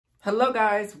Hello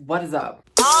guys, what is up?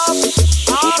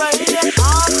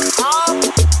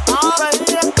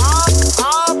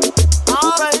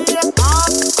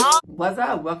 What's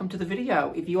up? Welcome to the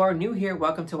video. If you are new here,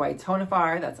 welcome to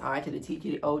Itonifier. That's I to the T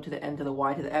to the O to the N to the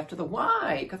Y to the F to the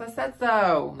Y, because I said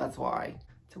so. That's why.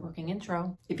 It's a working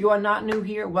intro. If you are not new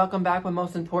here, welcome back, but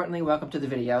most importantly, welcome to the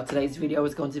video. Today's video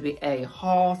is going to be a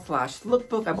haul slash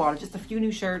lookbook. I bought just a few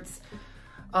new shirts.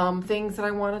 Things that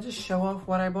I want to just show off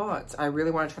what I bought. I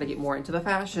really want to try to get more into the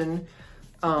fashion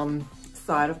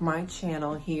side of my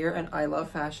channel here, and I love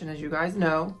fashion, as you guys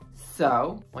know.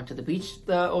 So, went to the beach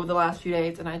over the last few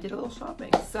days, and I did a little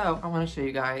shopping. So, I want to show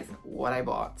you guys what I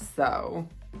bought. So,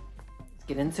 let's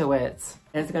get into it.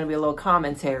 And it's going to be a little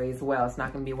commentary as well. It's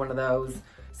not going to be one of those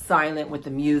silent with the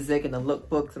music and the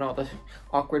lookbooks and all the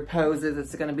awkward poses.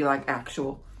 It's going to be like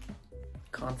actual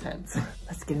content.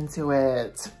 Let's get into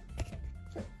it.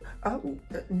 Oh,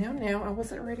 no, I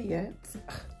wasn't ready yet.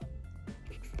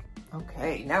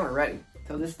 Okay, now we're ready.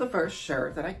 So this is the first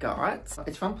shirt that I got.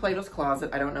 It's from Plato's Closet.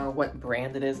 I don't know what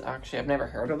brand it is, actually. I've never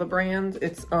heard of the brand.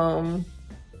 It's, all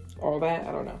that,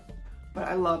 I don't know. But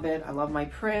I love it. I love my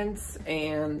prints,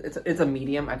 and it's a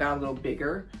medium. I got a little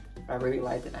bigger. I really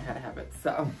liked it, and I had to have it.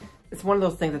 So, it's one of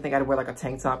those things I think I'd wear like a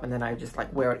tank top, and then I just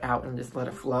like wear it out and just let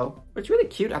it flow. But it's really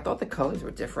cute. I thought the colors were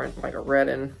different, like a red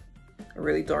and a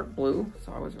really dark blue,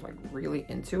 so I was like really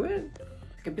into it.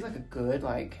 It could be like a good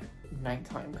like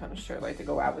nighttime kind of shirt, like to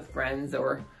go out with friends,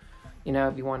 or you know,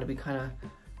 if you want to be kind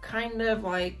of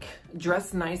like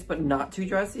dress nice but not too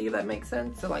dressy, if that makes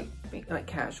sense. So like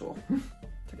casual.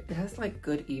 It has like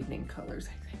good evening colors,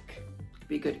 I think.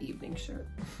 Be a good evening shirt.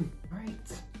 All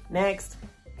right, next.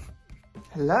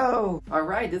 Hello. All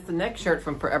right, this is the next shirt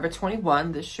from Forever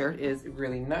 21. This shirt is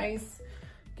really nice,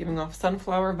 giving off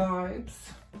sunflower vibes.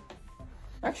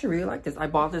 I actually really like this. I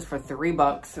bought this for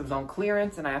 $3. It was on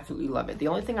clearance, and I absolutely love it. The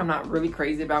only thing I'm not really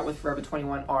crazy about with Forever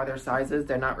 21 are their sizes.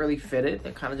 They're not really fitted.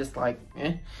 They're kind of just like,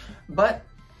 eh. But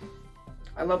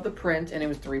I love the print, and it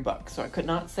was $3, so I could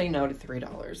not say no to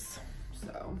 $3.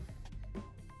 So,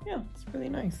 yeah, it's really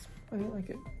nice. I really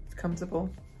like it. It's comfortable.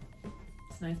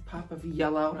 It's a nice pop of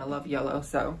yellow, and I love yellow,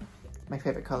 so it's my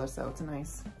favorite color, so it's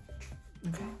nice.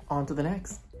 Okay, on to the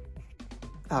next.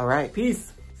 All right,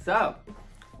 peace. So,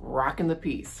 rocking the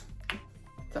piece.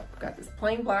 So I've got this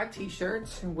plain black t-shirt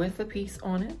with a piece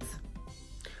on it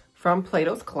from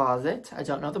Plato's Closet. I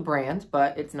don't know the brand,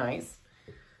 but it's nice.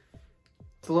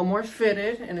 It's a little more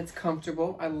fitted and it's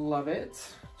comfortable. I love it.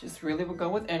 Just really would go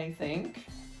with anything.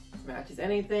 Matches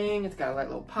anything. It's got a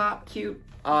little pop, cute.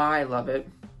 I love it.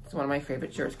 It's one of my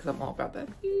favorite shirts because I'm all about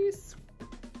that piece.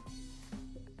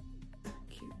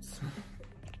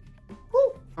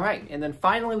 All right, and then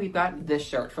finally we've got this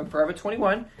shirt from Forever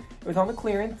 21. It was on the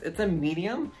clearance. It's a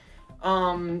medium,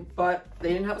 but they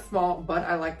didn't have a small, but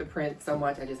I like the print so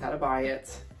much I just had to buy it.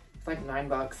 It's like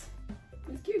 $9.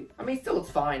 It's cute. I mean, still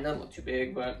it's fine. Doesn't look too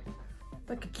big, but it's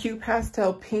like a cute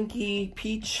pastel pinky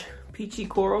peachy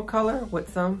coral color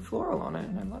with some floral on it,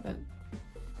 and I love it.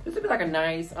 This would be like a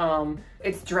nice,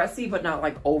 it's dressy, but not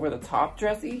like over the top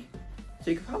dressy. So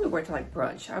you could probably wear it to like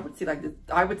brunch. I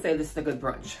would say this is a good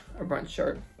brunch, a brunch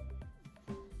shirt.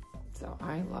 So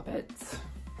I love it.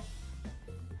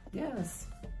 Yes,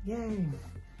 yay.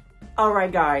 All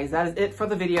right guys, that is it for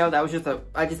the video. That was just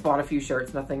I just bought a few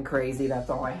shirts, nothing crazy. That's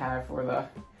all I have for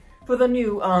the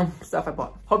new stuff I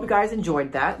bought. Hope you guys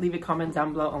enjoyed that. Leave a comment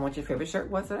down below on what your favorite shirt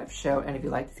was that I've shown. And if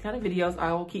you like these kind of videos,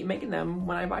 I will keep making them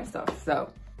when I buy stuff.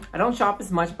 So I don't shop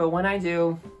as much, but when I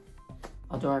do,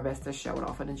 I'll do my best to show it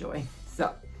off and enjoy.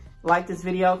 So, like this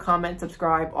video, comment,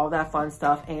 subscribe, all that fun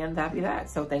stuff, and that'd be that.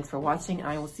 So, thanks for watching.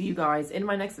 I will see you guys in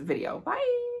my next video.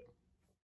 Bye!